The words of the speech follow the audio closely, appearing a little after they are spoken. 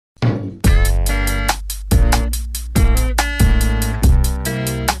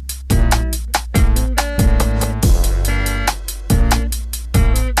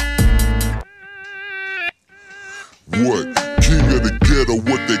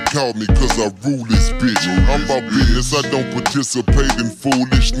call me cause I rule this bitch. I'm about business, I don't participate in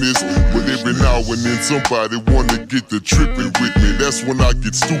foolishness. But every now and then somebody wanna get to tripping with me. That's when I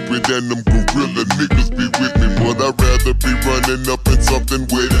get stupid and them gorilla niggas be with me. But I'd rather be running up in something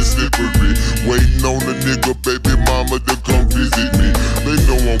wet and slippery, waiting on a nigga baby mama to come visit me. They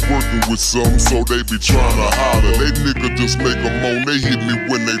know I'm working with some, so they be tryna holler. They nigga just make a moan, they hit me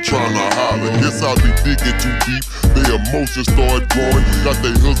when they tryna holler. Guess I be digging too deep, their emotions start growing. Got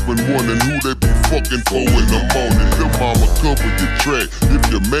their husband wondering who they be fucking for in the morning. Your mama cover your track, if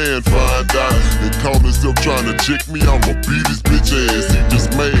your man find out and call himself tryna check me, I'ma beat his bitch ass. He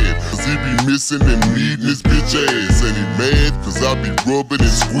just mad, cause he be missing and needing his bitch ass. And he mad, cause I be rubbing and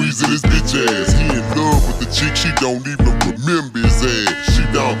squeezing his bitch ass. He in love with the chick, she don't even remember his ass. She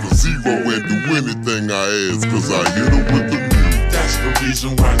down for zero and do anything I ask, cause I hit her with the Mule. That's the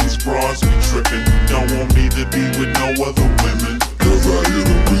reason why these bras be trippin'. Don't want me to be with no other women, cause I hit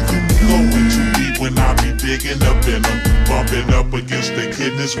her with the Mule. Going too deep when I be digging up in them, bumping up against their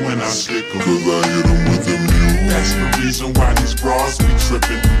kidneys when I stick them, cause I hit her with the Mule. That's the reason why these bras be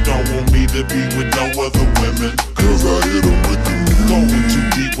trippin'. Don't want me to be with no other women, cause I hit her with the Mule. Going too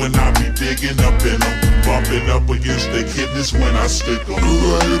deep when I be digging up in them, bumping up against their kidneys when I stick them.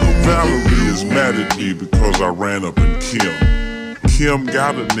 Valerie is mad at me because I ran up in Kim. Kim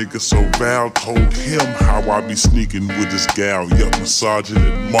got a nigga, so Val told him how I be sneaking with this gal, yup, massaging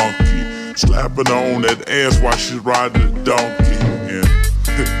that monkey, slapping her on that ass while she's riding a donkey.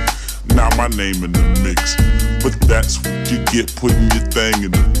 And now my name in the mix, but that's what you get putting your thing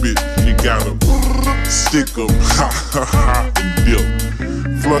in the bitch. You gotta stick 'em, ha ha ha, and dip.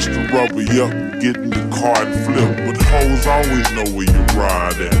 Flush the rubber up, get in the car and flip. But hoes always know where you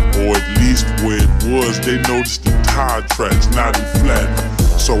ride at, or at least where it was. They noticed the tire tracks, not in flat.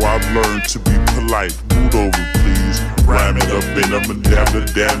 So I've learned to be polite. Boot over, please. Ram it up in them and never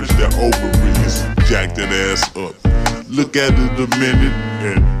damage their ovaries. Jack that ass up. Look at it a minute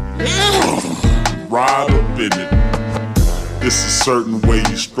and ride up in it. It's a certain way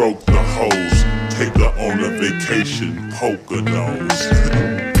you stroke the hose. Take her on a vacation, poker nose.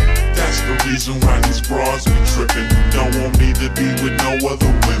 That's the reason why these bras be trippin'. Don't want me to be with no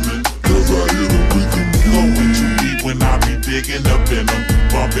other women, cause I hit her with the Mule. Going too deep when I be digging up in them,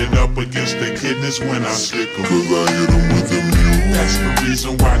 bumping up against their kidneys when I stick them, cause I hit her with the Mule. That's the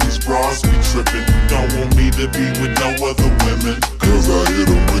reason why these bras be trippin'. Don't want me to be with no other women, cause I hit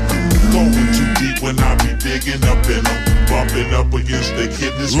her with the Mule. Going too deep when I be digging up in them, bumping up against their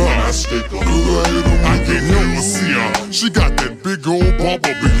kidneys when I stick them, I can't help but see her. She got that big old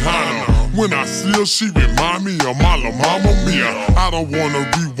bubble behind her. When I see her, she remind me of my la mama mia. I don't wanna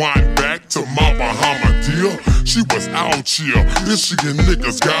rewind back to my Bahama dear. She was out here, then she and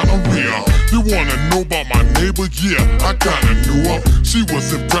niggas got a real. You wanna know about my neighbor? Yeah, I kinda knew her. She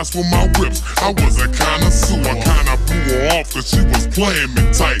was impressed with my whips, I was a connoisseur. I kinda blew her off cause she was playing me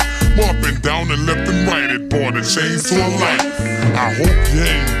tight. Up and down and left and right, it brought a change to her life. I hope you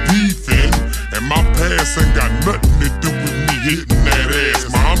ain't beefing, and my past ain't got nothing to do with me hitting that ass.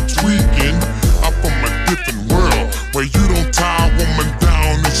 Ma, I'm tweaking, I'm from a different world, where you don't tie a woman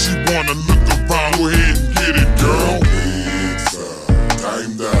down and she wanna look around. Go ahead and get it, girl.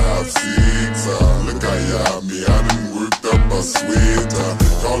 Time to have sex. Look how you have me, I done worked up a sweater.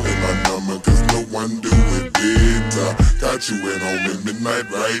 Calling my number cause no one do it better. Got you at home at midnight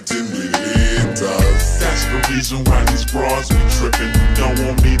writing me letters. That's the reason why these bras be trippin'. Don't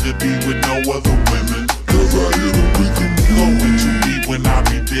want me to be with no other women, cause I hit her with the Mule. Going too deep when I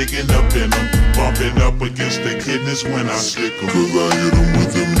be digging up in them, bumping up against their kidneys when I stick them, cause I hit her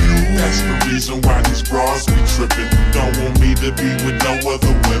with the Mule. That's the reason why these bras be trippin'. Don't want me to be with no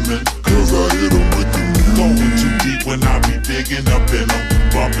other women, cause I hit her with the Mule. Going too deep when I be digging up in them,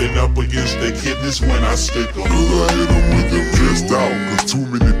 bumping up against their kidneys when I stick them, cause I hit her with the Mule. Dressed out cause too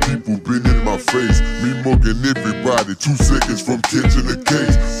many people been in my face. Me mugging everybody 2 seconds from catching a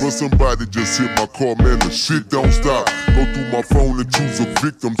case. But somebody just hit my car, man, the shit don't stop. Go through my phone and choose a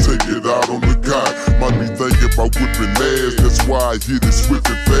victim, take it out on the guy. Might be thinking about whipping ass, that's why I hit it swift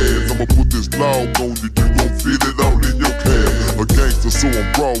and fast. I'ma put this log on you, you gon' fit it all in your cab. A gangster, so I'm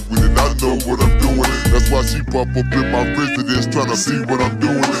raw with it, I know what I'm doing. That's why she pop up in my residence, tryna see what I'm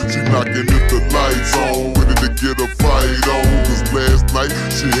doing. She knocking if the lights on, ready to get a fight on. Cause last night,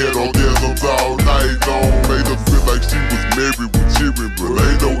 she had orgasms all night long. Made her feel like she was married with cheering, but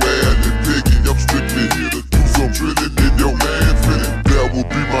ain't no ad and piggy. I'm strictly here to do some drilling in your land feeling. That will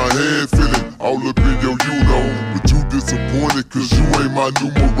be my hand feeling, all up in your you-know. But you disappointed cause you ain't my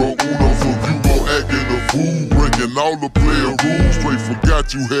numero uno. So you gon' act in a fool, breaking all the player rules. Straight forgot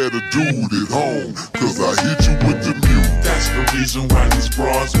forgot you had a dude at home, cause I hit you with the Mule. That's the reason why these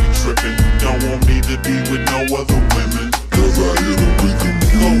bras be trippin'. Don't want me to be with no other women, cause I hit them with the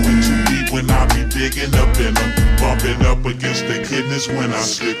Mule. Going too deep when I be digging up in them, bumping up against the kidneys when I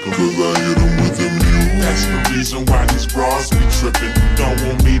stick them, cause I hit them with the Mule. That's the reason why these bras be trippin'. Don't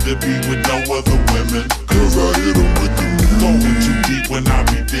want me to be with no other women, cause I hit them with the Mule. Going too deep when I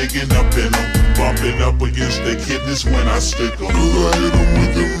be digging up in them, bumping up against the kidneys when I stick them, cause I hit them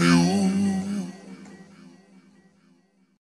with the Mule.